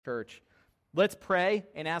Church. Let's pray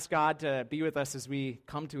and ask God to be with us as we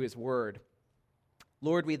come to His Word.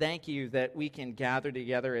 Lord, we thank you that we can gather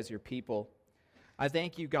together as your people. I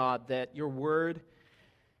thank you, God, that your Word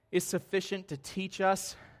is sufficient to teach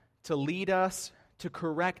us, to lead us, to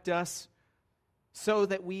correct us, so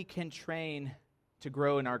that we can train to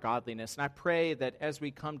grow in our godliness. And I pray that as we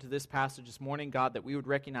come to this passage this morning, God, that we would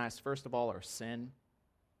recognize, first of all, our sin,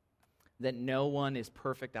 that no one is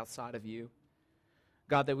perfect outside of you.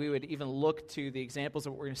 God, that we would even look to the examples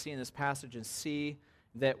that we're going to see in this passage and see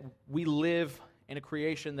that we live in a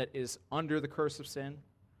creation that is under the curse of sin.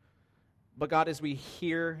 But God, as we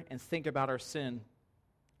hear and think about our sin,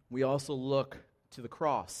 we also look to the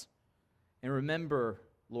cross. And remember,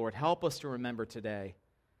 Lord, help us to remember today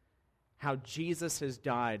how Jesus has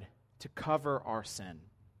died to cover our sin,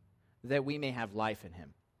 that we may have life in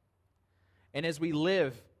him. And as we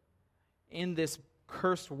live in this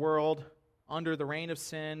cursed world, under the reign of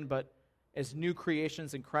sin, but as new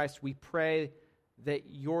creations in Christ, we pray that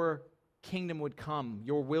your kingdom would come,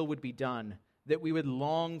 your will would be done, that we would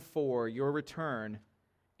long for your return,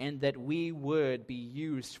 and that we would be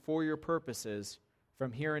used for your purposes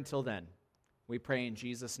from here until then. We pray in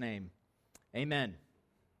Jesus' name. Amen.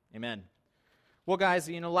 Amen. Well, guys,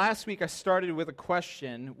 last week I started with a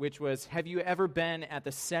question, which was, have you ever been at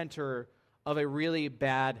the center of a really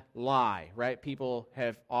bad lie, right? People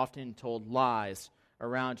have often told lies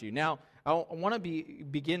around you. Now, I want to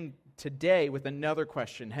begin today with another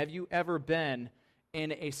question. Have you ever been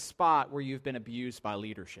in a spot where you've been abused by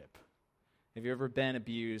leadership? Have you ever been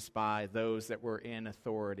abused by those that were in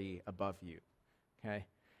authority above you? Okay.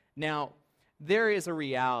 Now, there is a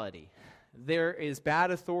reality. There is bad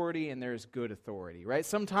authority and there is good authority, right?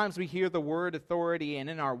 Sometimes we hear the word authority, and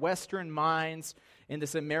in our Western minds, in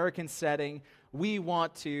this American setting, we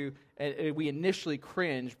initially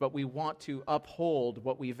cringe, but we want to uphold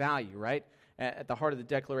what we value, right? At the heart of the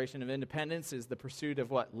Declaration of Independence is the pursuit of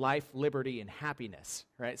what? Life, liberty, and happiness,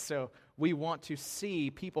 right? So we want to see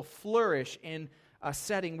people flourish in a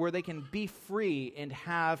setting where they can be free and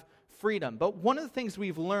have freedom. But one of the things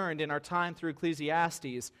we've learned in our time through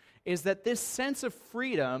Ecclesiastes is that this sense of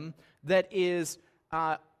freedom that is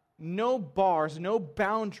no bars, no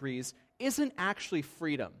boundaries, isn't actually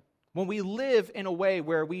freedom. When we live in a way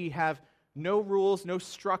where we have no rules, no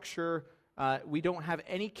structure, we don't have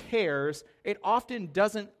any cares, it often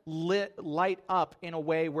doesn't light up in a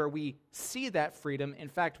way where we see that freedom. In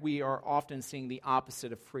fact, we are often seeing the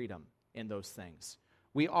opposite of freedom in those things.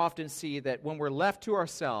 We often see that when we're left to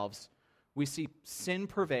ourselves, we see sin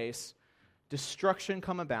pervade, destruction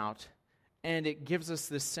come about, and it gives us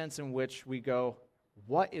this sense in which we go,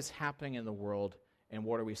 what is happening in the world, and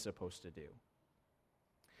what are we supposed to do?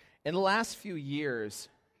 In the last few years,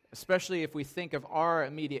 especially if we think of our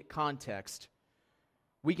immediate context,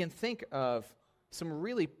 we can think of some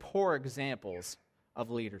really poor examples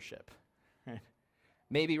of leadership.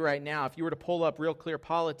 Maybe right now, if you were to pull up Real Clear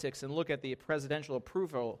Politics and look at the presidential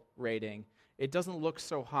approval rating, it doesn't look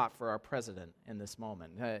so hot for our president in this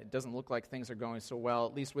moment. It doesn't look like things are going so well,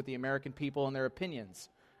 at least with the American people and their opinions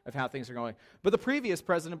of how things are going. But the previous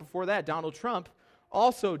president before that, Donald Trump,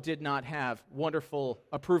 also did not have wonderful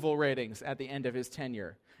approval ratings at the end of his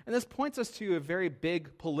tenure. And this points us to a very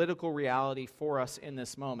big political reality for us in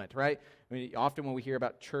this moment, right? I mean, often when we hear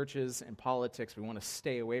about churches and politics, we want to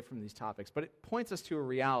stay away from these topics, but it points us to a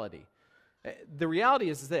reality. The reality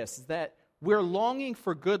is this, is that we're longing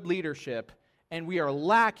for good leadership and we are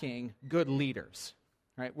lacking good leaders,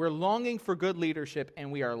 right? We're longing for good leadership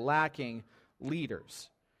and we are lacking leaders.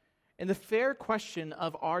 And the fair question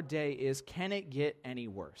of our day is, can it get any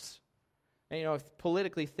worse? And,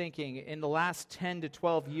 politically thinking, in the last 10 to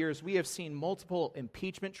 12 years, we have seen multiple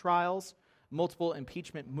impeachment trials, multiple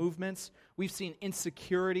impeachment movements. We've seen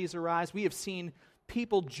insecurities arise. We have seen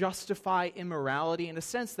people justify immorality in a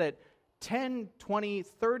sense that 10, 20,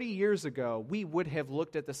 30 years ago, we would have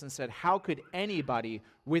looked at this and said, how could anybody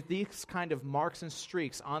with these kind of marks and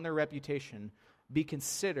streaks on their reputation be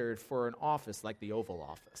considered for an office like the Oval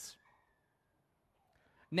Office?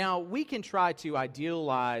 Now, we can try to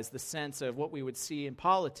idealize the sense of what we would see in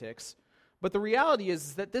politics, but the reality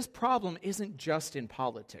is that this problem isn't just in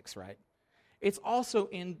politics, right? It's also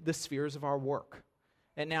in the spheres of our work.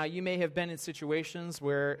 And now, you may have been in situations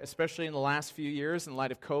where, especially in the last few years, in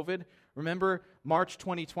light of COVID, remember March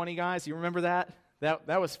 2020, guys? You remember that?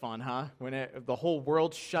 That was fun, huh? When the whole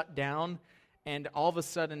world shut down, and all of a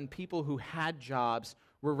sudden, people who had jobs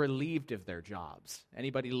were relieved of their jobs.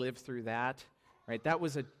 Anybody lived through that? Right? That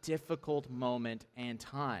was a difficult moment and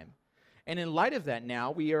time. And in light of that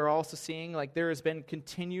now, we are also seeing like there has been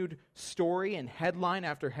continued story and headline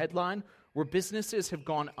after headline where businesses have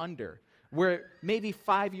gone under, where maybe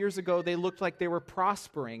 5 years ago they looked like they were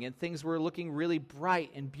prospering and things were looking really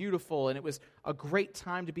bright and beautiful and it was a great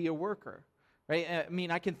time to be a worker, right? I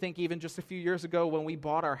mean, I can think even just a few years ago when we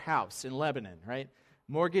bought our house in Lebanon, right?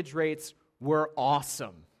 Mortgage rates were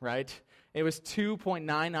awesome, right? It was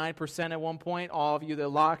 2.99% at one point. All of you that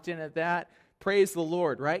locked in at that, praise the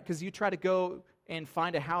Lord, right? Because you try to go and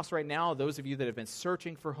find a house right now, those of you that have been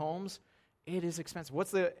searching for homes, it is expensive.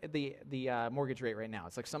 What's the mortgage rate right now?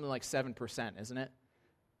 It's like something like 7%, isn't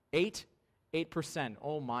it? 8%.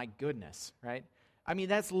 Oh my goodness, right? I mean,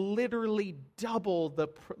 that's literally double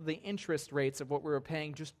the interest rates of what we were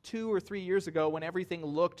paying just 2 or 3 years ago when everything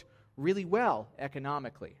looked really well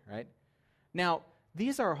economically, right? Now,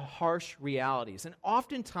 these are harsh realities, and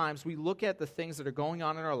oftentimes we look at the things that are going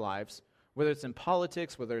on in our lives, whether it's in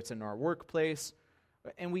politics, whether it's in our workplace,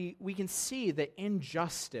 and we can see the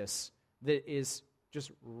injustice that is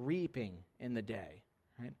just reaping in the day,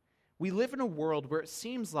 right? We live in a world where it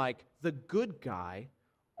seems like the good guy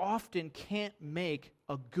often can't make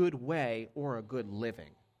a good way or a good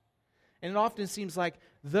living. And it often seems like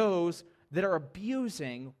those that are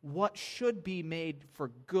abusing what should be made for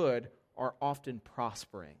good are often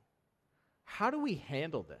prospering. How do we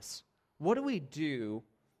handle this? What do we do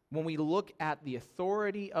when we look at the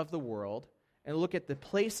authority of the world and look at the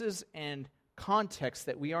places and contexts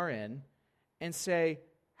that we are in and say,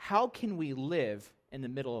 how can we live in the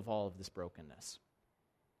middle of all of this brokenness?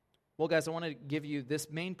 Well, guys, I want to give you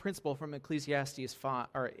this main principle from Ecclesiastes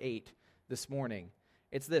 8 this morning.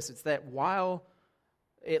 It's this. It's that while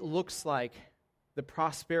it looks like the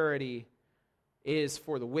prosperity is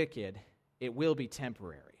for the wicked, it will be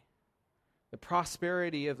temporary. The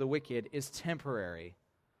prosperity of the wicked is temporary,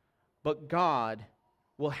 but God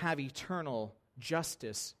will have eternal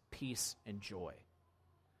justice, peace, and joy.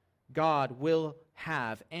 God will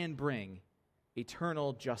have and bring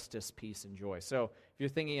eternal justice, peace, and joy. So if you're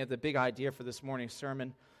thinking of the big idea for this morning's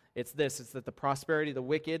sermon, it's this. It's that the prosperity of the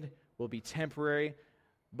wicked will be temporary,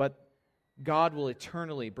 but God will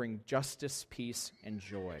eternally bring justice, peace, and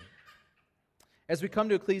joy. As we come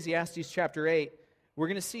to Ecclesiastes chapter 8, we're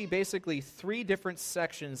going to see basically 3 different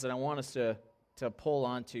sections that I want us to pull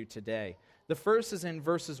onto today. The first is in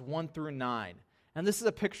verses 1 through 9. And this is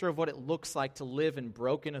a picture of what it looks like to live in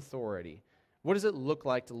broken authority. What does it look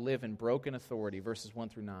like to live in broken authority, verses 1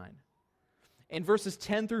 through 9? In verses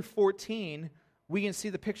 10 through 14, we can see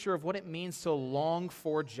the picture of what it means to long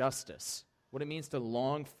for justice. What it means to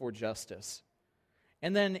long for justice.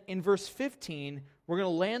 And then in verse 15, we're going to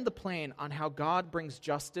land the plane on how God brings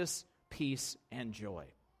justice, peace, and joy.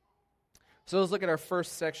 So let's look at our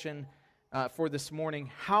first section for this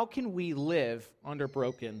morning. How can we live under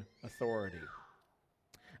broken authority?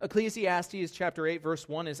 Ecclesiastes chapter 8, verse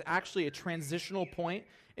 1 is actually a transitional point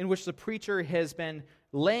in which the preacher has been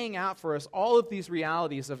laying out for us all of these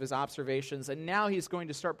realities of his observations, and now he's going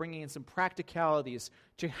to start bringing in some practicalities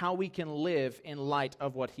to how we can live in light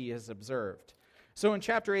of what he has observed. So in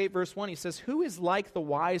chapter 8, verse 1, he says, "Who is like the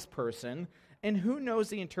wise person, and who knows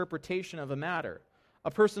the interpretation of a matter? A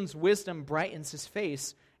person's wisdom brightens his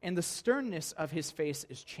face, and the sternness of his face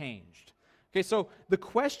is changed." Okay, so the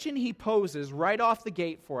question he poses right off the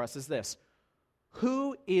gate for us is this: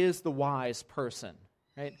 who is the wise person?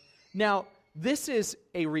 Right? Now, this is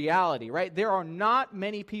a reality, right? There are not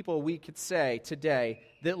many people, we could say today,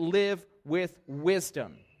 that live with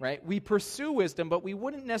wisdom, right? We pursue wisdom, but we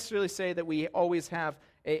wouldn't necessarily say that we always have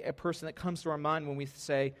a person that comes to our mind when we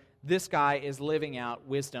say, this guy is living out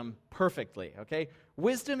wisdom perfectly, okay?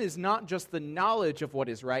 Wisdom is not just the knowledge of what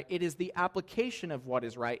is right, it is the application of what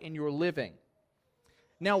is right in your living.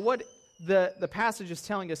 Now, what the passage is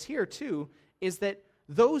telling us here, too, is that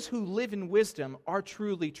those who live in wisdom are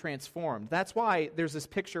truly transformed. That's why there's this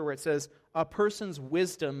picture where it says, a person's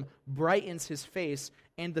wisdom brightens his face,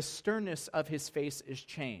 and the sternness of his face is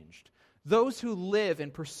changed. Those who live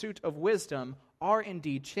in pursuit of wisdom are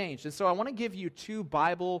indeed changed. And so I want to give you 2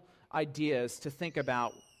 Bible ideas to think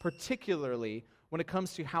about, particularly when it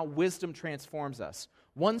comes to how wisdom transforms us.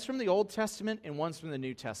 One's from the Old Testament and one's from the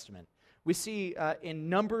New Testament. We see in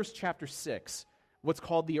Numbers chapter 6 what's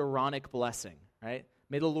called the Aaronic blessing, right?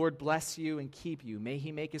 May the Lord bless you and keep you. May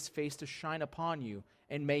he make his face to shine upon you,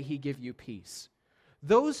 and may he give you peace.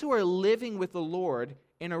 Those who are living with the Lord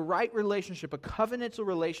in a right relationship, a covenantal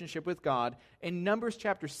relationship with God, in Numbers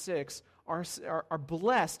chapter 6 are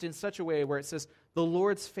blessed in such a way where it says, the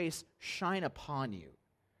Lord's face shine upon you.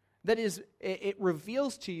 That is, it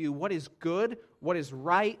reveals to you what is good, what is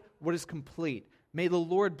right, what is complete. May the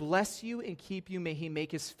Lord bless you and keep you. May he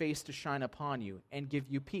make his face to shine upon you and give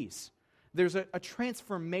you peace. There's a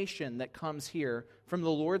transformation that comes here from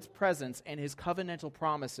the Lord's presence and his covenantal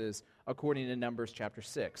promises according to Numbers chapter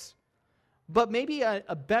 6. But maybe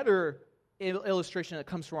a better illustration that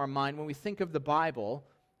comes to our mind when we think of the Bible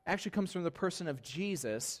actually comes from the person of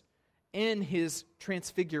Jesus in his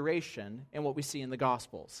transfiguration and what we see in the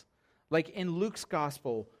Gospels. Like in Luke's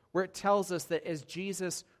Gospel, where it tells us that as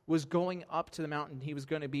Jesus was going up to the mountain, he was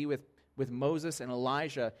going to be with Moses and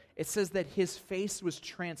Elijah, it says that his face was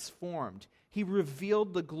transformed. He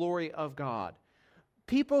revealed the glory of God.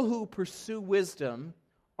 People who pursue wisdom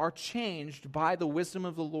are changed by the wisdom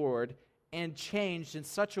of the Lord and changed in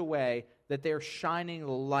such a way that they're shining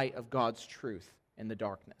the light of God's truth in the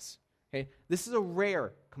darkness. Okay? This is a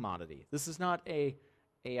rare commodity. This is not a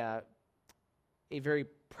very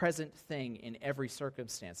present thing in every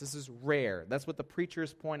circumstance. This is rare. That's what the preacher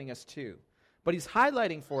is pointing us to. But he's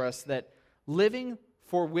highlighting for us that living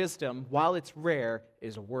for wisdom, while it's rare,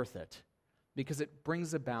 is worth it because it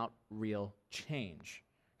brings about real change.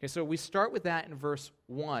 Okay, so we start with that in verse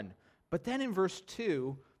 1. But then in verse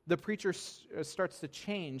 2, the preacher starts to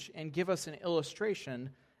change and give us an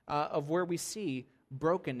illustration of where we see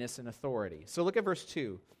brokenness and authority. So look at verse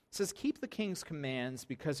 2. It says, "Keep the king's commands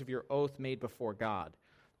because of your oath made before God.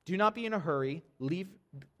 Do not be in a hurry, leave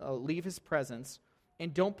his presence,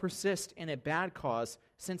 and don't persist in a bad cause,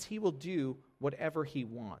 since he will do whatever he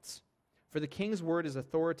wants. For the king's word is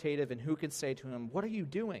authoritative, and who can say to him, 'What are you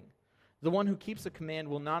doing?' The one who keeps the command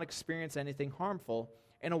will not experience anything harmful,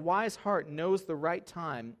 and a wise heart knows the right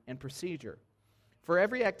time and procedure. For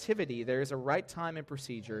every activity there is a right time and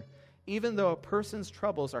procedure, even though a person's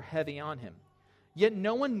troubles are heavy on him. Yet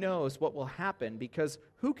no one knows what will happen, because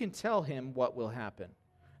who can tell him what will happen?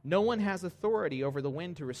 No one has authority over the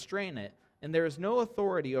wind to restrain it, and there is no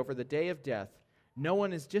authority over the day of death. No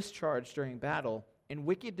one is discharged during battle, and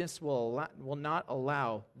wickedness will not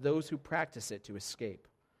allow those who practice it to escape.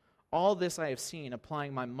 All this I have seen,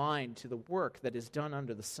 applying my mind to the work that is done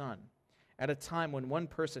under the sun, at a time when one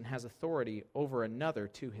person has authority over another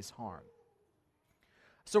to his harm."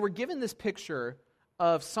 So we're given this picture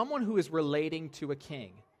of someone who is relating to a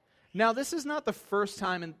king. Now, this is not the first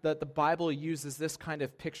time that the Bible uses this kind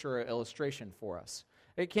of picture or illustration for us.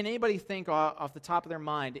 Can anybody think off the top of their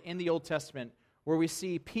mind in the Old Testament where we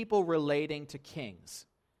see people relating to kings?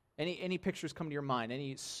 Any pictures come to your mind?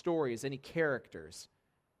 Any stories, any characters?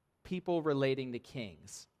 People relating to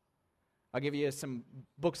kings. I'll give you some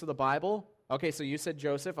books of the Bible. Okay, so you said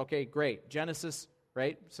Joseph. Okay, great. Genesis,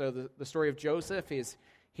 right? So the story of Joseph is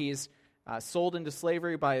he's sold into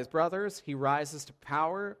slavery by his brothers. He rises to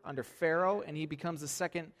power under Pharaoh, and he becomes the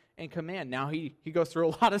second in command. Now, he goes through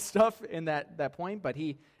a lot of stuff in that point, but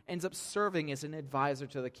he ends up serving as an advisor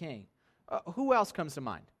to the king. Who else comes to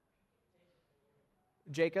mind?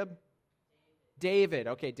 Jacob? David.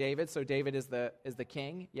 Okay, David. So David is the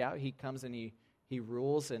king. Yeah, he comes and he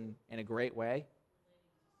rules in a great way.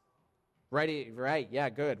 Right, yeah,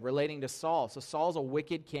 good. Relating to Saul. So Saul's a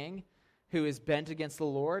wicked king who is bent against the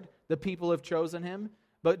Lord. The people have chosen him,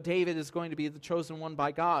 but David is going to be the chosen one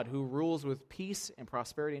by God who rules with peace and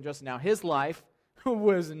prosperity and justice. Now, his life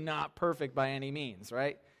was not perfect by any means,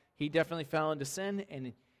 right? He definitely fell into sin,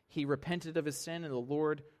 and he repented of his sin, and the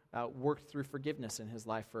Lord worked through forgiveness in his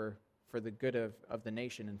life for the good of the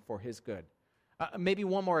nation and for his good. Maybe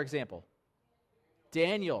one more example.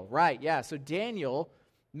 Daniel, right, yeah. So Daniel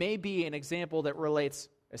may be an example that relates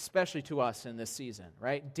especially to us in this season,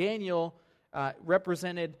 right? Daniel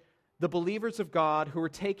represented the believers of God who were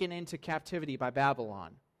taken into captivity by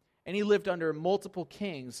Babylon. And he lived under multiple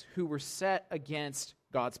kings who were set against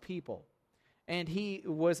God's people. And he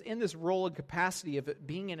was in this role and capacity of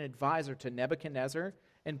being an advisor to Nebuchadnezzar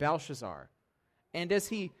and Belshazzar. And as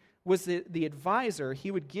he was the advisor, he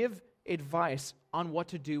would give advice on what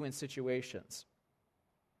to do in situations.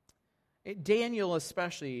 Daniel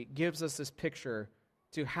especially gives us this picture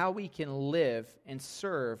to how we can live and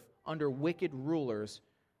serve under wicked rulers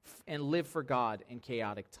and live for God in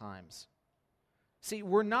chaotic times. See,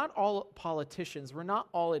 we're not all politicians, we're not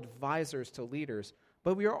all advisors to leaders,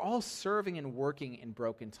 but we are all serving and working in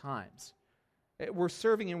broken times. We're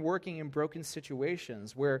serving and working in broken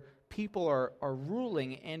situations where people are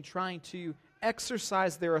ruling and trying to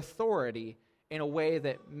exercise their authority in a way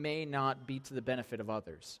that may not be to the benefit of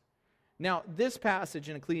others. Now, this passage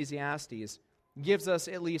in Ecclesiastes gives us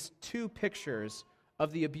at least two pictures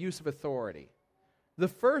of the abuse of authority. The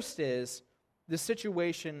first is the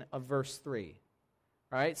situation of verse 3.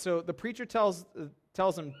 All right, so the preacher tells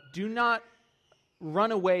them, do not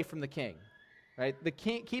run away from the king. Right?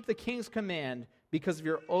 Keep the king's command because of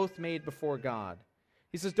your oath made before God.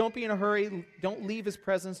 He says, don't be in a hurry, don't leave his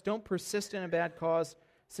presence, don't persist in a bad cause,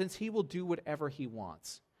 since he will do whatever he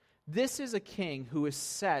wants. This is a king who is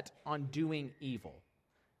set on doing evil,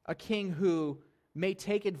 a king who may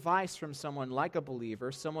take advice from someone like a believer,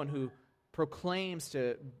 someone who proclaims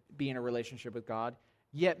to be in a relationship with God,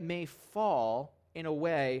 yet may fall in a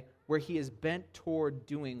way where he is bent toward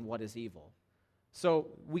doing what is evil. So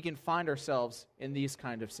we can find ourselves in these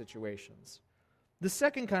kind of situations. The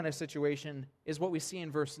second kind of situation is what we see in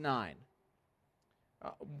verse 9.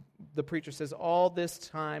 The preacher says, "All this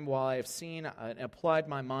time while I have seen and applied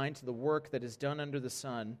my mind to the work that is done under the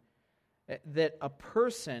sun, that a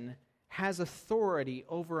person has authority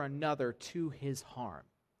over another to his harm."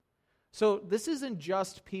 So this isn't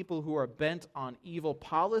just people who are bent on evil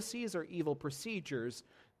policies or evil procedures.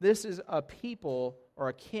 This is a people or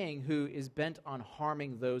a king who is bent on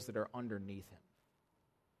harming those that are underneath him.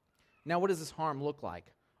 Now, what does this harm look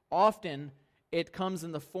like? Often, it comes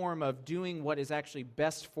in the form of doing what is actually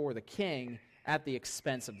best for the king at the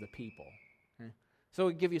expense of the people. Okay? So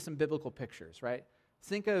I'll give you some biblical pictures, right?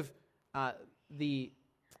 Think of the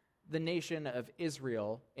nation of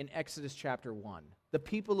Israel in Exodus chapter 1. The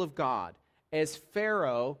people of God, as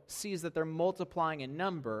Pharaoh sees that they're multiplying in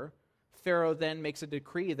number, Pharaoh then makes a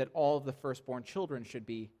decree that all of the firstborn children should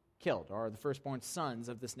be killed, or the firstborn sons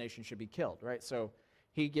of this nation should be killed, right? So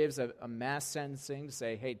he gives a mass sentencing to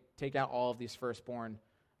say, hey, take out all of these firstborn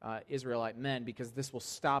Israelite men because this will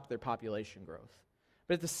stop their population growth.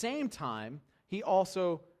 But at the same time, he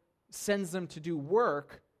also sends them to do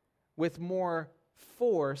work with more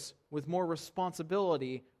force, with more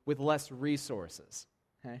responsibility, with less resources.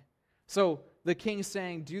 Okay? So the king's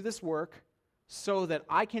saying, do this work so that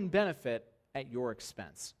I can benefit at your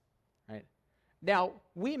expense. Right? Now,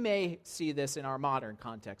 we may see this in our modern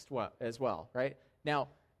context as well, right? Now,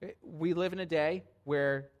 we live in a day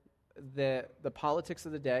where the politics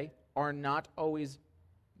of the day are not always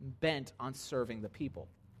bent on serving the people,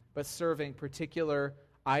 but serving particular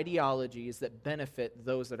ideologies that benefit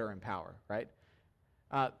those that are in power, right?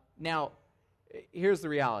 Now, here's the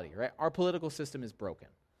reality, right? Our political system is broken,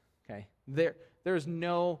 okay? There's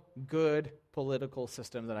no good political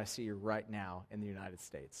system that I see right now in the United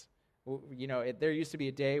States. You know, there used to be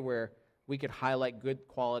a day where we could highlight good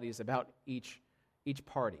qualities about each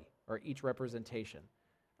party or each representation.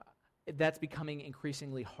 That's becoming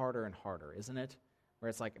increasingly harder and harder, isn't it? Where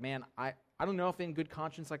it's like, man, I don't know if in good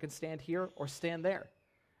conscience I can stand here or stand there.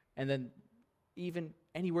 And then even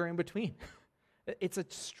anywhere in between. It's a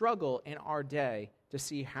struggle in our day to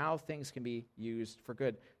see how things can be used for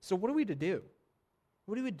good. So what are we to do?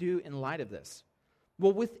 What do we do in light of this?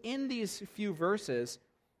 Well, within these few verses,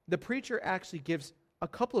 the preacher actually gives a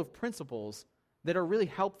couple of principles that are really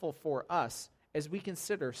helpful for us as we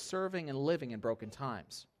consider serving and living in broken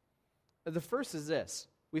times. The first is this.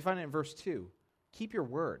 We find it in verse 2. Keep your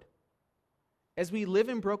word. As we live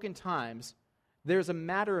in broken times, there's a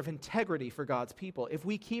matter of integrity for God's people. If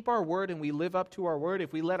we keep our word and we live up to our word,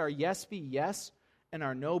 if we let our yes be yes and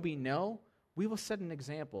our no be no, we will set an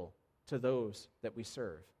example to those that we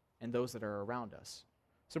serve and those that are around us.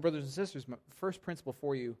 So brothers and sisters, my first principle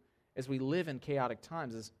for you as we live in chaotic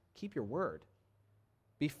times is keep your word.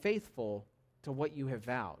 Be faithful to what you have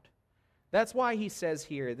vowed. That's why he says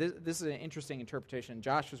here, this is an interesting interpretation.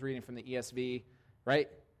 Josh was reading from the ESV, right?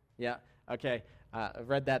 Yeah, okay. I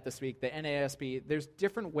read that this week. The NASB, there's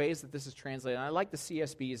different ways that this is translated. And I like the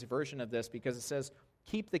CSB's version of this because it says,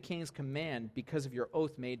 keep the king's command because of your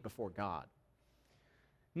oath made before God.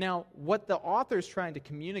 Now, what the author is trying to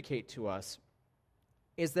communicate to us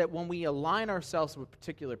is that when we align ourselves with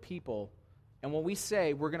particular people, and when we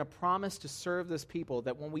say we're going to promise to serve this people,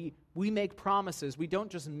 that when we make promises, we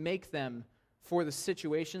don't just make them for the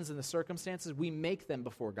situations and the circumstances, we make them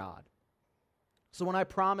before God. So when I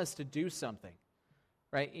promise to do something,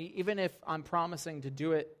 right, even if I'm promising to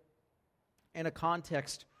do it in a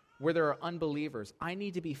context where there are unbelievers, I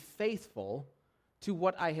need to be faithful to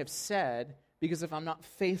what I have said, because if I'm not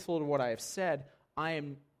faithful to what I have said, I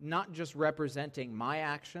am not just representing my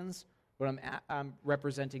actions, but I'm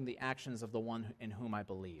representing the actions of the one in whom I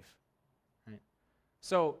believe. Right?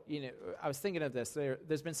 So, I was thinking of this.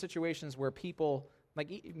 There's been situations where people,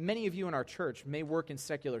 like many of you in our church, may work in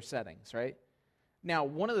secular settings, right? Now,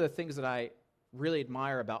 one of the things that I really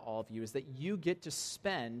admire about all of you is that you get to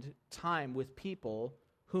spend time with people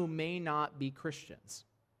who may not be Christians,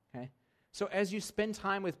 okay? So as you spend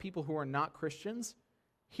time with people who are not Christians,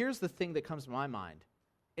 here's the thing that comes to my mind.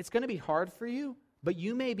 It's going to be hard for you, but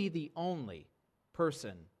you may be the only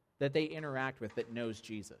person that they interact with that knows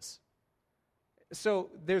Jesus.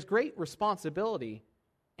 So there's great responsibility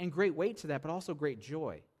and great weight to that, but also great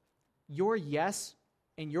joy. Your yes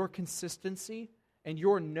and your consistency and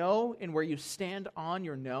your no and where you stand on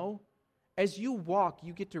your no, as you walk,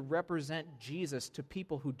 you get to represent Jesus to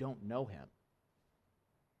people who don't know him.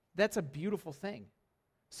 That's a beautiful thing.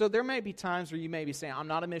 So there may be times where you may be saying, I'm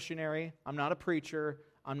not a missionary, I'm not a preacher,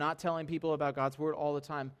 I'm not telling people about God's word all the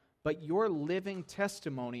time, but your living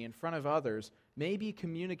testimony in front of others may be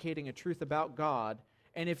communicating a truth about God,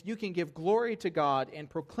 and if you can give glory to God and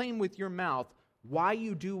proclaim with your mouth why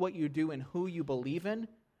you do what you do and who you believe in,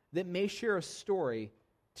 that may share a story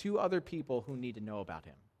to other people who need to know about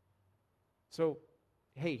him. So,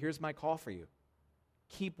 hey, here's my call for you.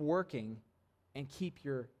 Keep working and keep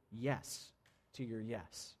your yes to your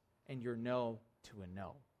yes and your no to a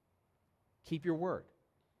no. Keep your word.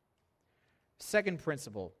 Second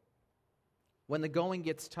principle, when the going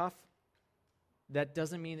gets tough, that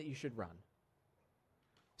doesn't mean that you should run.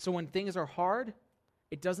 So when things are hard,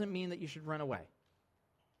 it doesn't mean that you should run away.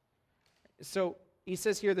 So he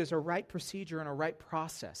says here there's a right procedure and a right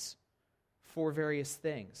process for various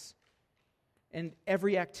things. In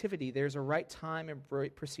every activity, there's a right time and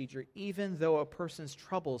right procedure, even though a person's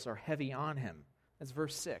troubles are heavy on him. That's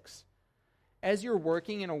verse 6. As you're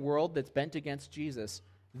working in a world that's bent against Jesus,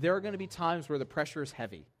 there are going to be times where the pressure is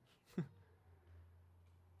heavy.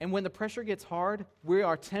 And when the pressure gets hard, we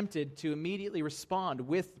are tempted to immediately respond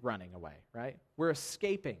with running away, right? We're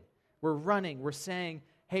escaping. We're running. We're saying,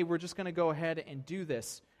 hey, we're just going to go ahead and do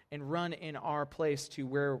this and run in our place to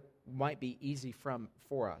where might be easy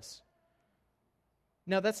for us.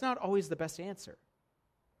 Now, that's not always the best answer.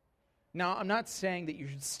 Now, I'm not saying that you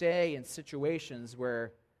should stay in situations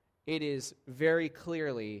where it is very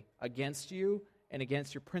clearly against you and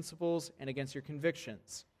against your principles and against your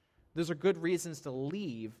convictions. Those are good reasons to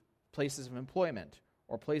leave places of employment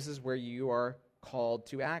or places where you are called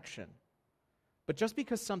to action. But just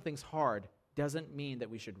because something's hard doesn't mean that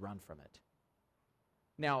we should run from it.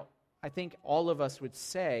 Now, I think all of us would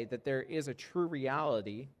say that there is a true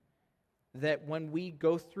reality that when we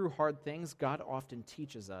go through hard things, God often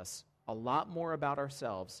teaches us a lot more about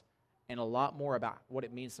ourselves and a lot more about what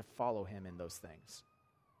it means to follow him in those things.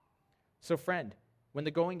 So, friend, when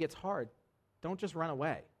the going gets hard, don't just run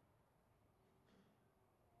away.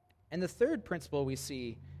 And the third principle we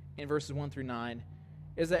see in verses 1 through 9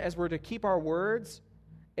 is that as we're to keep our words,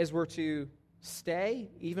 as we're to stay,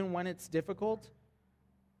 even when it's difficult,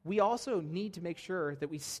 we also need to make sure that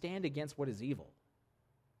we stand against what is evil.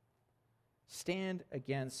 Stand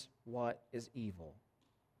against what is evil.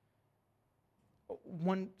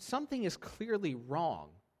 When something is clearly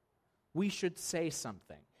wrong, we should say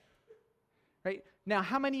something. Right? Now,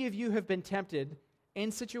 how many of you have been tempted in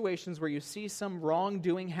situations where you see some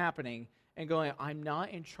wrongdoing happening and going, I'm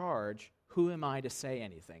not in charge, who am I to say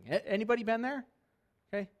anything? Anybody been there?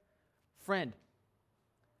 Okay. Friend,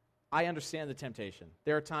 I understand the temptation.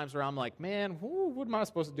 There are times where I'm like, man, what am I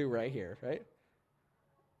supposed to do right here, right?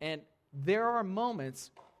 And there are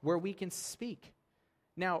moments where we can speak.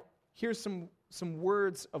 Now, here's some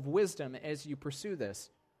words of wisdom as you pursue this.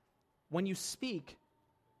 When you speak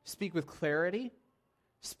with clarity,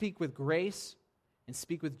 speak with grace, and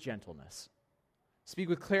speak with gentleness. Speak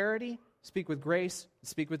with clarity, speak with grace, and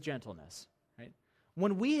speak with gentleness. Right?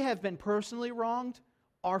 When we have been personally wronged,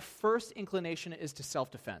 our first inclination is to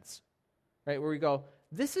self-defense. Right? Where we go,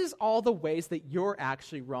 this is all the ways that you're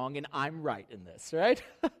actually wrong and I'm right in this, right?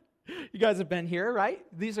 You guys have been here, right?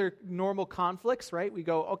 These are normal conflicts, right? We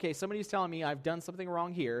go, okay, somebody's telling me I've done something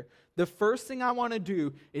wrong here. The first thing I want to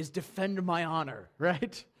do is defend my honor,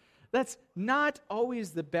 right? That's not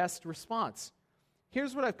always the best response.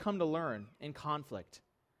 Here's what I've come to learn in conflict.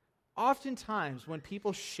 Oftentimes, when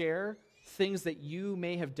people share things that you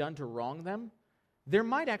may have done to wrong them, there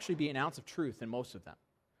might actually be an ounce of truth in most of them.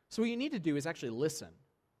 So what you need to do is actually listen.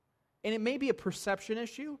 And it may be a perception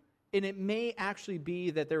issue, and it may actually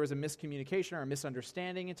be that there was a miscommunication or a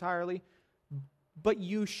misunderstanding entirely, but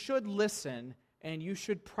you should listen, and you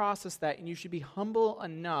should process that, and you should be humble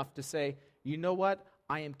enough to say, you know what,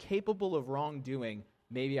 I am capable of wrongdoing,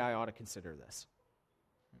 maybe I ought to consider this.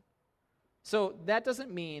 So that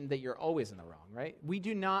doesn't mean that you're always in the wrong, right? We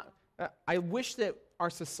do not, I wish that our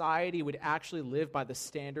society would actually live by the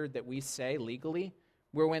standard that we say legally,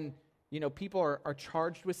 where when, people are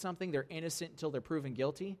charged with something, they're innocent until they're proven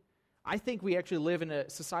guilty. I think we actually live in a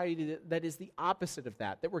society that is the opposite of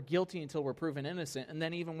that we're guilty until we're proven innocent, and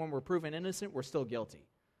then even when we're proven innocent, we're still guilty.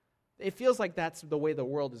 It feels like that's the way the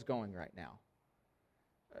world is going right now.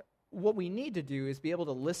 What we need to do is be able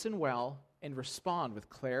to listen well and respond with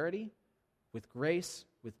clarity, with grace,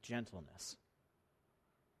 with gentleness.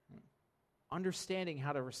 Understanding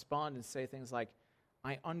how to respond and say things like,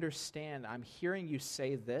 I understand, I'm hearing you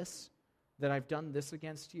say this, that I've done this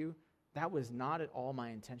against you, that was not at all my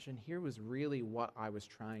intention. Here was really what I was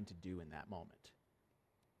trying to do in that moment,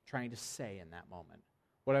 trying to say in that moment,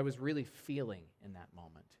 what I was really feeling in that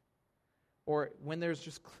moment. Or when there's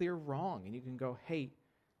just clear wrong, and you can go, hey,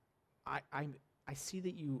 I see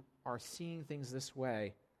that you are seeing things this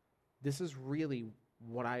way. This is really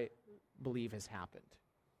what I believe has happened.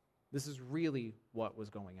 This is really what was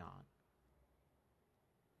going on.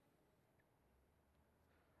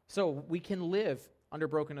 So we can live under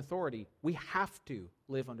broken authority. We have to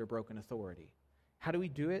live under broken authority. How do we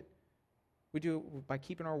do it? We do it by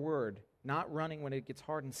keeping our word, not running when it gets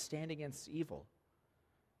hard, and standing against evil.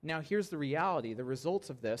 Now, here's the reality. The results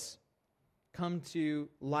of this come to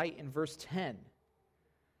light in verse 10.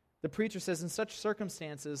 The preacher says, in such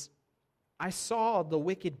circumstances, I saw the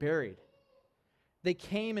wicked buried. They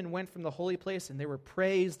came and went from the holy place, and they were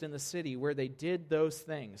praised in the city where they did those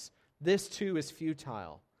things. This too is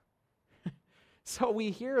futile. So we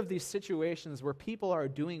hear of these situations where people are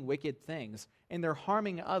doing wicked things, and they're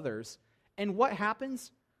harming others. And what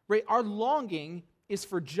happens? Right, our longing is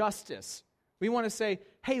for justice. We want to say,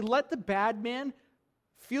 hey, let the bad man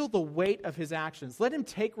feel the weight of his actions. Let him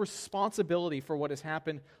take responsibility for what has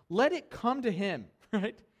happened. Let it come to him,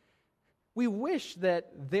 right? We wish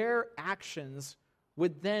that their actions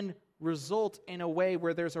would then result in a way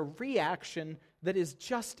where there's a reaction that is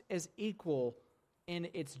just as equal in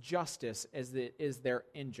its justice as it is their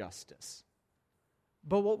injustice.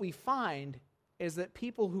 But what we find is that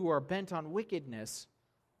people who are bent on wickedness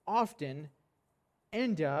often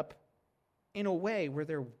end up in a way where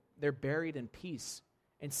they're buried in peace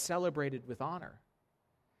and celebrated with honor.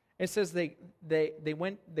 It says they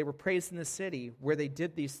were praised in the city where they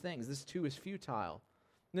did these things. This too is futile.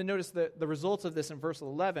 And then notice the results of this in verse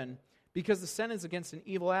 11. Because the sentence against an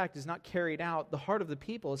evil act is not carried out, the heart of the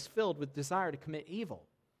people is filled with desire to commit evil.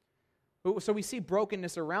 So we see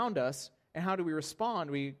brokenness around us, and how do we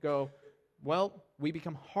respond? We go, well, we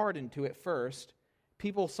become hardened to it first.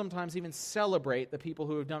 People sometimes even celebrate the people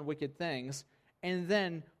who have done wicked things, and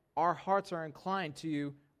then our hearts are inclined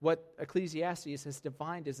to what Ecclesiastes has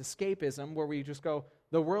defined as escapism, where we just go,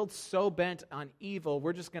 the world's so bent on evil,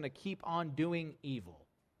 we're just going to keep on doing evil.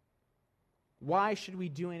 Why should we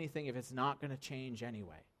do anything if it's not going to change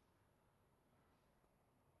anyway?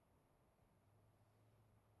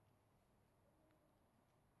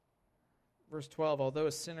 Verse 12, although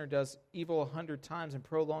a sinner does evil 100 times and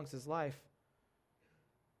prolongs his life,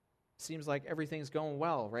 seems like everything's going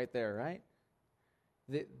well right there, right?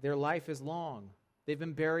 Their life is long. They've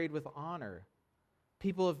been buried with honor.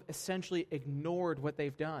 People have essentially ignored what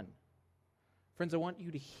they've done. Friends, I want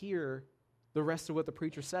you to hear the rest of what the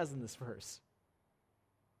preacher says in this verse.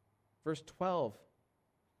 Verse 12,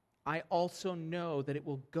 I also know that it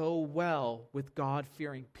will go well with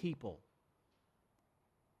God-fearing people,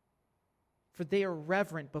 for they are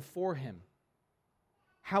reverent before him.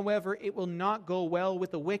 However, it will not go well with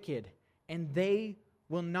the wicked, and they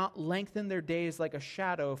will not lengthen their days like a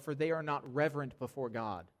shadow, for they are not reverent before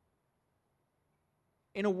God.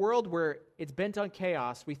 In a world where it's bent on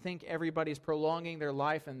chaos, we think everybody's prolonging their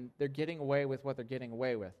life and they're getting away with what they're getting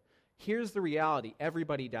away with. Here's the reality.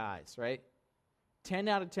 Everybody dies, right? 10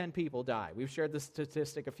 out of 10 people die. We've shared this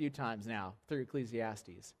statistic a few times now through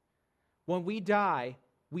Ecclesiastes. When we die,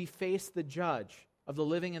 we face the judge of the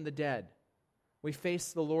living and the dead. We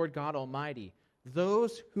face the Lord God Almighty.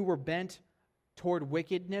 Those who were bent toward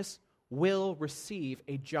wickedness will receive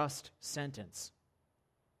a just sentence.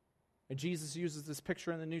 And Jesus uses this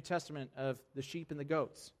picture in the New Testament of the sheep and the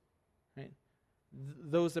goats. Right?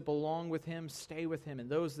 Those that belong with him stay with him, and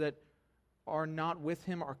those that are not with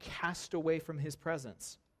him are cast away from his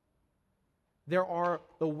presence. There are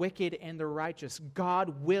the wicked and the righteous.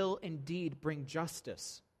 God will indeed bring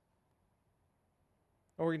justice.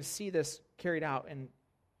 And we're going to see this carried out, and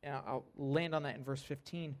I'll land on that in verse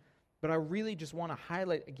 15. But I really just want to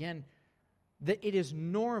highlight again that it is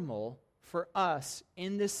normal for us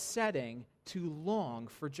in this setting to long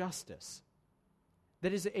for justice.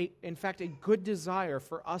 That is, in fact, a good desire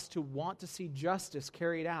for us to want to see justice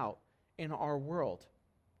carried out in our world.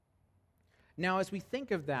 Now, as we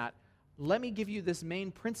think of that, let me give you this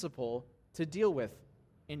main principle to deal with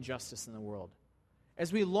injustice in the world.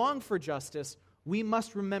 As we long for justice, we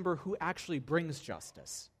must remember who actually brings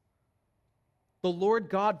justice. The Lord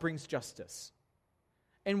God brings justice.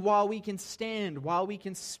 And while we can stand, while we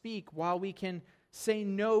can speak, while we can say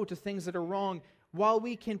no to things that are wrong, while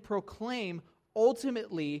we can proclaim,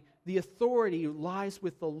 ultimately the authority lies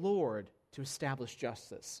with the Lord to establish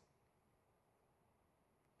justice.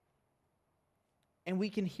 And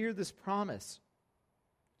we can hear this promise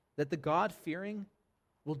that the God-fearing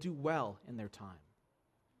will do well in their time.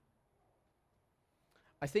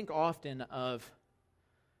 I think often of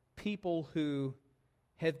people who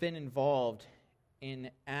have been involved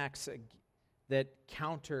in acts that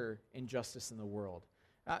counter injustice in the world.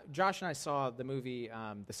 Josh and I saw the movie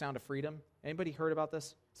The Sound of Freedom. Anybody heard about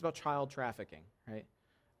this? It's about child trafficking, right?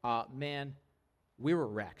 Man, we were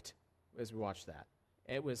wrecked as we watched that.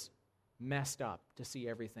 It was messed up to see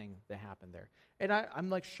everything that happened there. And I'm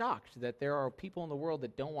like shocked that there are people in the world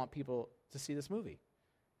that don't want people to see this movie.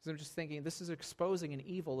 Because I'm just thinking this is exposing an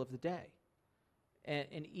evil of the day.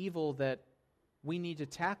 An evil that we need to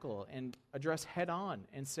tackle and address head on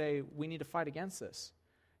and say we need to fight against this.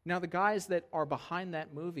 Now the guys that are behind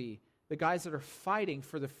that movie, the guys that are fighting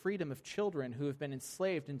for the freedom of children who have been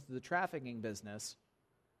enslaved into the trafficking business,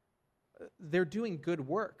 they're doing good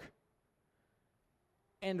work.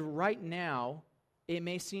 And right now, it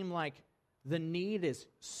may seem like the need is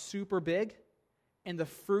super big and the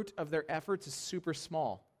fruit of their efforts is super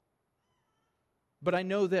small. But I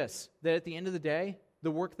know this, that at the end of the day,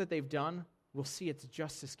 the work that they've done will see its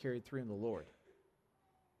justice carried through in the Lord.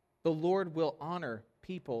 The Lord will honor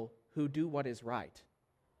people who do what is right.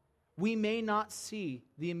 We may not see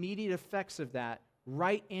the immediate effects of that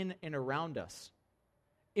right in and around us.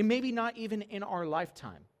 It may be not even in our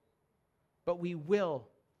lifetime, but we will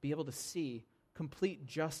be able to see complete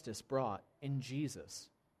justice brought in Jesus.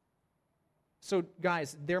 So,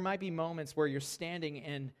 guys, there might be moments where you're standing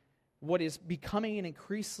in what is becoming an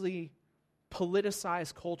increasingly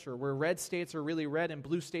politicized culture where red states are really red and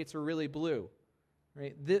blue states are really blue.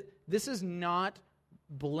 Right? This is not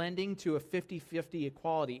blending to a 50-50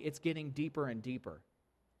 equality. It's getting deeper and deeper.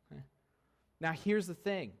 Okay? Now, here's the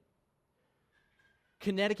thing.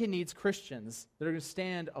 Connecticut needs Christians that are going to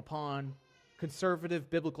stand upon conservative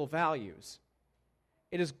biblical values.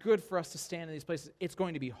 It is good for us to stand in these places. It's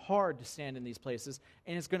going to be hard to stand in these places,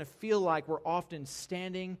 and it's going to feel like we're often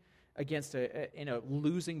standing against in a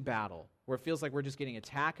losing battle, where it feels like we're just getting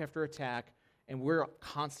attack after attack, and we're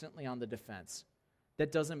constantly on the defense.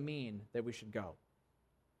 That doesn't mean that we should go.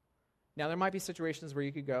 Now, there might be situations where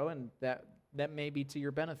you could go, and that may be to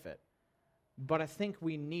your benefit. But I think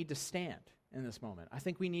we need to stand in this moment. I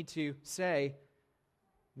think we need to say,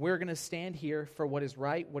 we're going to stand here for what is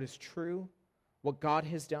right, what is true, what God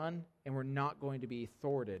has done, and we're not going to be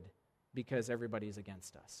thwarted because everybody is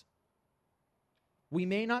against us. We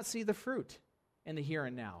may not see the fruit in the here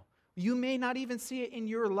and now. You may not even see it in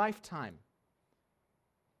your lifetime.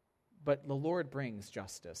 But the Lord brings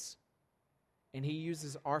justice. And He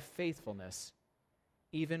uses our faithfulness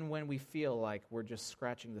even when we feel like we're just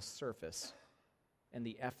scratching the surface and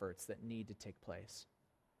the efforts that need to take place.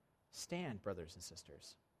 Stand, brothers and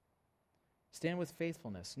sisters. Stand with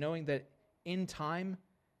faithfulness, knowing that in time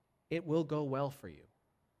it will go well for you.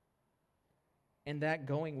 And that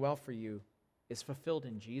going well for you is fulfilled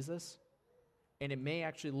in Jesus, and it may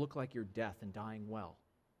actually look like your death and dying well,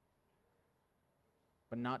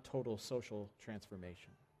 but not total social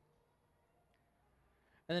transformation.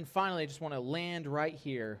 And then finally, I just want to land right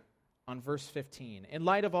here on verse 15. In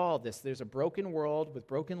light of all of this, there's a broken world with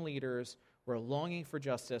broken leaders. We're longing for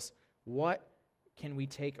justice. What can we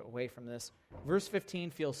take away from this? Verse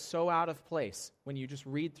 15 feels so out of place when you just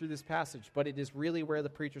read through this passage, but it is really where the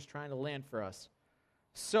preacher's trying to land for us.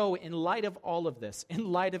 So in light of all of this,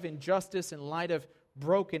 in light of injustice, in light of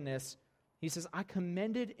brokenness, he says, I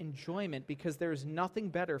commended enjoyment because there is nothing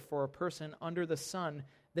better for a person under the sun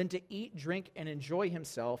than to eat, drink, and enjoy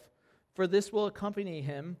himself, for this will accompany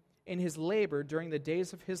him in his labor during the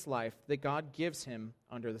days of his life that God gives him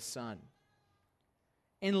under the sun.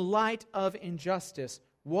 In light of injustice,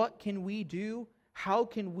 what can we do? How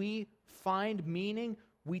can we find meaning?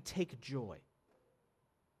 We take joy.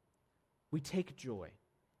 We take joy.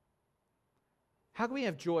 How can we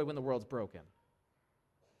have joy when the world's broken?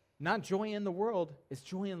 Not joy in the world, it's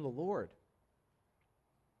joy in the Lord.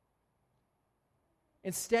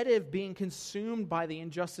 Instead of being consumed by the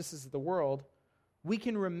injustices of the world, we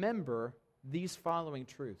can remember these following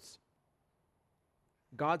truths.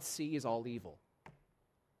 God sees all evil.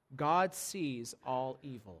 God sees all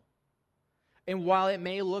evil. And while it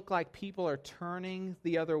may look like people are turning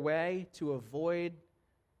the other way to avoid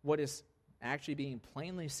what is actually being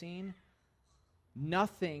plainly seen,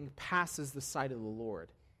 nothing passes the sight of the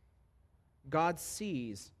Lord. God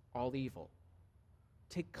sees all evil.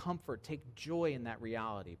 Take comfort, take joy in that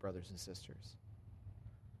reality, brothers and sisters.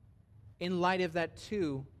 In light of that,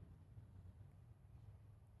 too,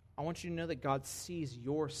 I want you to know that God sees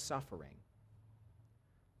your suffering.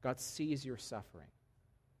 God sees your suffering.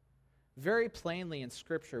 Very plainly in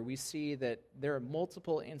Scripture, we see that there are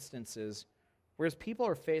multiple instances where as people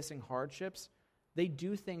are facing hardships, they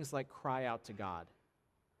do things like cry out to God.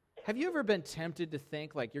 Have you ever been tempted to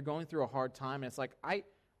think like you're going through a hard time and it's like, I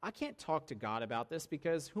can't talk to God about this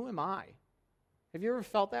because who am I? Have you ever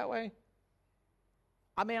felt that way?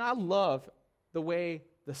 I mean, I love the way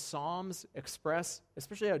the Psalms express,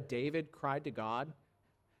 especially how David cried to God.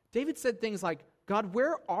 David said things like, God,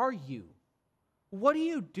 where are you? What are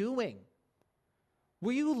you doing?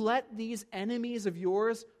 Will you let these enemies of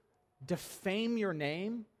yours defame your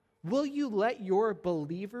name? Will you let your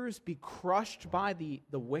believers be crushed by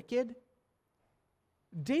the wicked?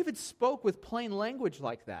 David spoke with plain language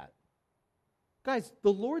like that. Guys,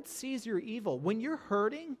 the Lord sees your evil. When you're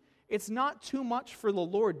hurting, it's not too much for the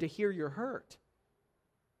Lord to hear your hurt.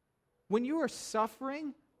 When you are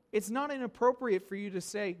suffering, it's not inappropriate for you to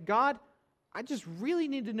say, God, I just really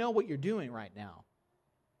need to know what you're doing right now.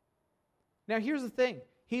 Now, here's the thing.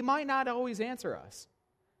 He might not always answer us.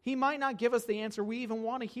 He might not give us the answer we even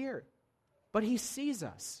want to hear, but he sees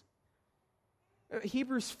us.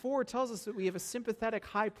 Hebrews 4 tells us that we have a sympathetic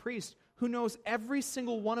high priest who knows every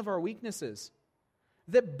single one of our weaknesses,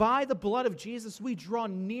 that by the blood of Jesus we draw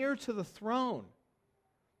near to the throne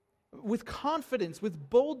with confidence, with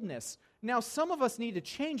boldness. Now, some of us need to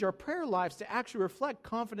change our prayer lives to actually reflect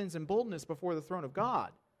confidence and boldness before the throne of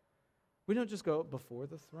God. We don't just go, before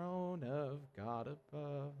the throne of God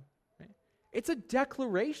above. Right? It's a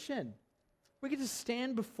declaration. We get to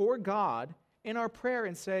stand before God in our prayer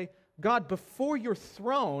and say, God, before your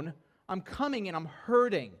throne, I'm coming and I'm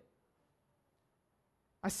hurting.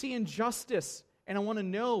 I see injustice, and I want to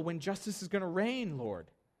know when justice is going to reign, Lord.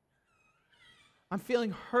 I'm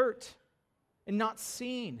feeling hurt and not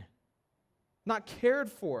seen, not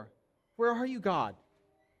cared for. Where are you, God?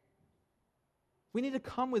 We need to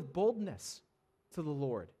come with boldness to the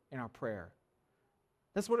Lord in our prayer.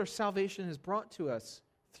 That's what our salvation has brought to us.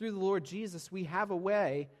 Through the Lord Jesus, we have a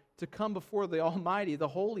way to come before the Almighty, the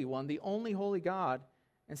Holy One, the only holy God,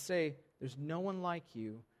 and say, there's no one like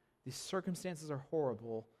you. These circumstances are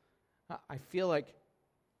horrible. I feel like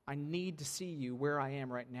I need to see you where I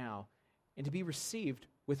am right now. And to be received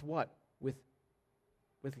with what? With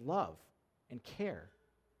love and care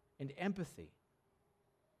and empathy.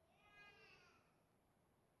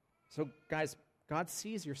 So, guys, God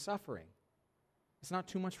sees your suffering. It's not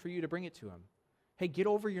too much for you to bring it to him. Hey, get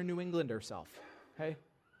over your New Englander self, okay?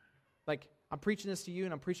 Like, I'm preaching this to you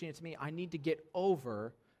and I'm preaching it to me. I need to get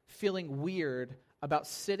over feeling weird about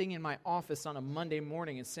sitting in my office on a Monday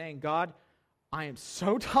morning and saying, God, I am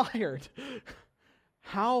so tired.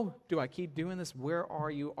 How do I keep doing this? Where are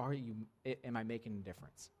you? Am I making a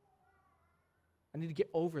difference? I need to get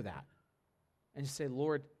over that and just say,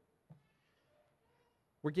 Lord,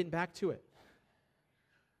 we're getting back to it.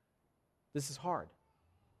 This is hard,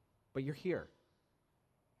 but you're here.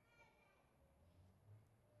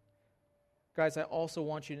 Guys, I also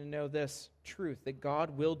want you to know this truth, that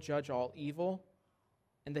God will judge all evil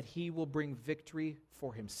and that he will bring victory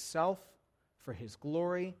for himself, for his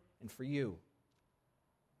glory, and for you.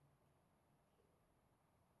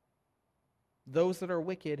 Those that are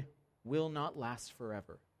wicked will not last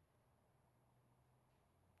forever.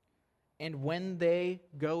 And when they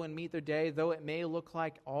go and meet their day, though it may look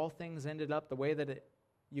like all things ended up the way that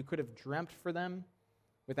you could have dreamt for them,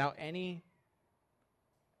 without any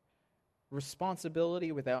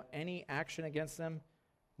responsibility, without any action against them,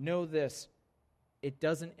 know this, it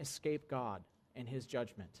doesn't escape God and his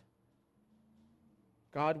judgment.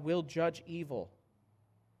 God will judge evil,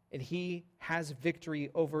 and he has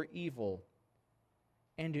victory over evil.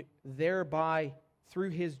 And thereby,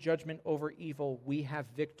 through his judgment over evil, we have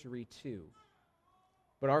victory too.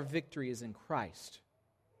 But our victory is in Christ.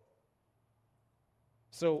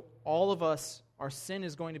 So all of us, our sin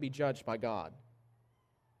is going to be judged by God.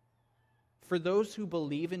 For those who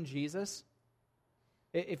believe in Jesus,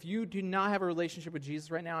 if you do not have a relationship with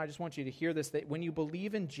Jesus right now, I just want you to hear this, that when you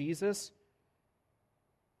believe in Jesus,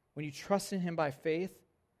 when you trust in him by faith,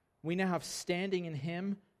 we now have standing in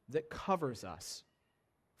him that covers us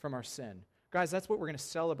from our sin. Guys, that's what we're going to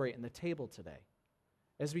celebrate in the table today.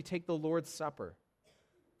 As we take the Lord's Supper,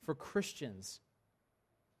 for Christians,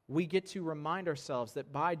 we get to remind ourselves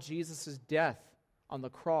that by Jesus' death on the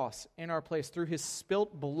cross in our place, through his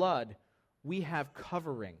spilt blood, we have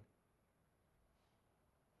covering.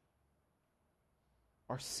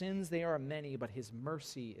 Our sins, they are many, but his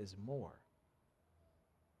mercy is more.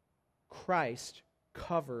 Christ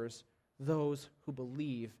covers those who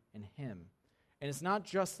believe in him. And it's not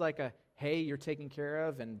just like a, hey, you're taken care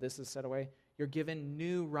of and this is set away. You're given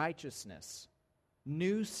new righteousness,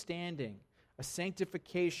 new standing, a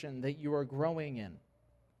sanctification that you are growing in.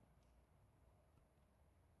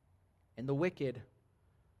 And the wicked,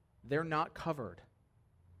 they're not covered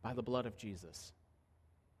by the blood of Jesus.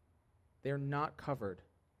 They're not covered.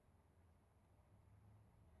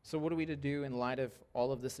 So what are we to do in light of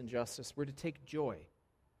all of this injustice? We're to take joy,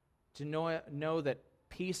 to know that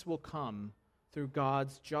peace will come through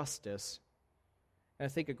God's justice. And I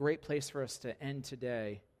think a great place for us to end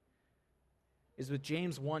today is with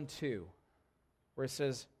James 1:2, where it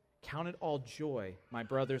says, "Count it all joy, my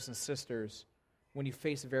brothers and sisters, when you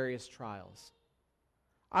face various trials."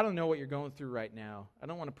 I don't know what you're going through right now. I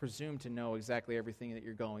don't want to presume to know exactly everything that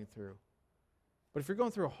you're going through. But if you're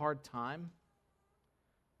going through a hard time,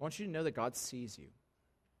 I want you to know that God sees you,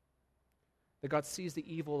 that God sees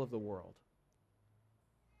the evil of the world.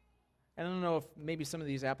 And I don't know if maybe some of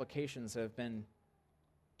these applications have been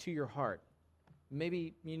to your heart.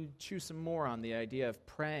 Maybe you need to chew some more on the idea of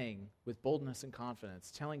praying with boldness and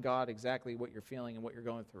confidence, telling God exactly what you're feeling and what you're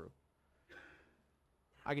going through.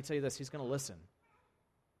 I can tell you this, He's going to listen.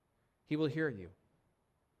 He will hear you.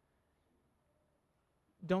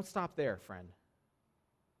 Don't stop there, friend.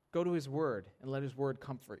 Go to His Word and let His Word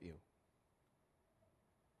comfort you.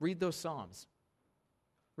 Read those Psalms.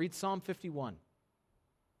 Read Psalm 51.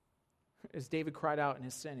 As David cried out in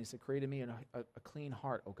his sin, he said, "Create in me a clean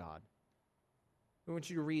heart, O God." We want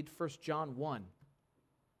you to read 1 John 1,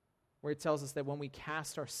 where it tells us that when we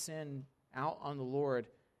cast our sin out on the Lord,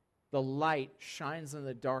 the light shines in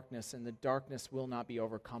the darkness, and the darkness will not be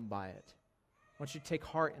overcome by it. I want you to take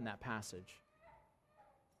heart in that passage.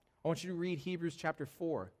 I want you to read Hebrews chapter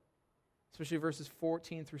 4, especially verses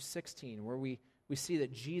 14 through 16, where we see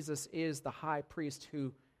that Jesus is the high priest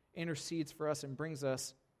who intercedes for us and brings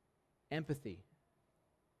us empathy.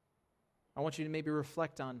 I want you to maybe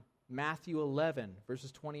reflect on Matthew 11,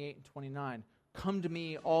 verses 28 and 29. "Come to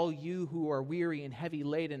me, all you who are weary and heavy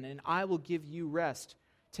laden, and I will give you rest.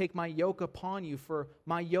 Take my yoke upon you, for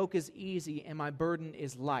my yoke is easy and my burden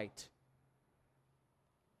is light."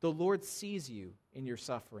 The Lord sees you in your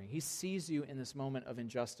suffering. He sees you in this moment of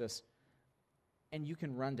injustice, and you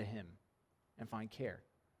can run to Him and find care.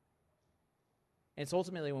 And it's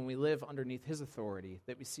ultimately when we live underneath His authority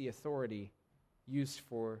that we see authority used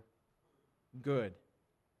for good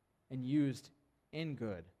and used in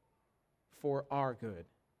good for our good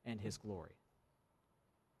and His glory.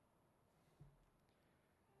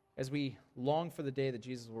 As we long for the day that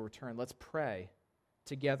Jesus will return, let's pray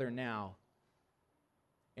together now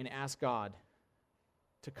and ask God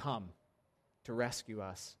to come to rescue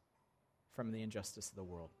us from the injustice of the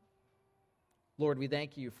world. Lord, we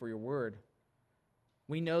thank you for your word.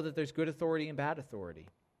 We know that there's good authority and bad authority.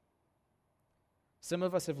 Some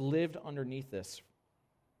of us have lived underneath this.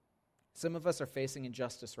 Some of us are facing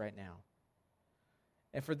injustice right now.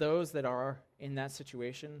 And for those that are in that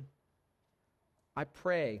situation, I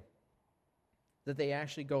pray that they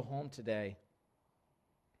actually go home today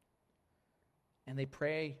and they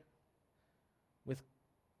pray with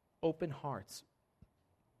open hearts,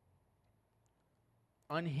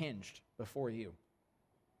 unhinged before you,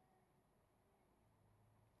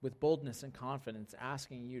 with boldness and confidence,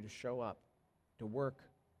 asking you to show up, to work.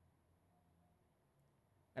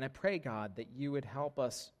 And I pray, God, that you would help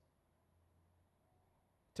us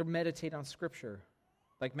to meditate on Scripture,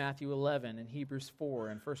 like Matthew 11 and Hebrews 4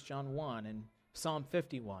 and 1 John 1 and Psalm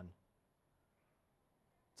 51.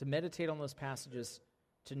 To meditate on those passages,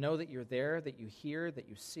 to know that you're there, that you hear, that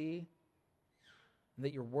you see, and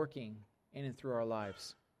that you're working in and through our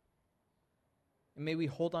lives. And may we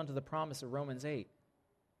hold on to the promise of Romans 8,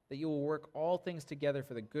 that you will work all things together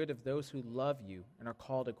for the good of those who love you and are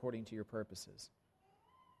called according to your purposes.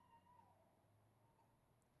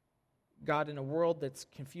 God, in a world that's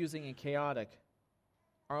confusing and chaotic,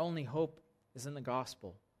 our only hope is in the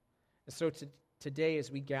gospel. And so today,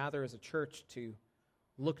 as we gather as a church to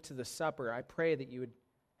look to the supper, I pray that you would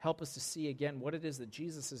help us to see again what it is that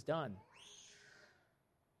Jesus has done.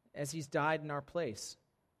 As He's died in our place,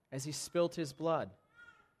 as He spilt His blood,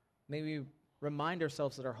 may we remind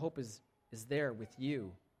ourselves that our hope is there with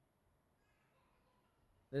you.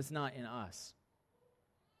 That it's not in us.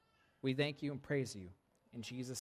 We thank you and praise you in Jesus' name.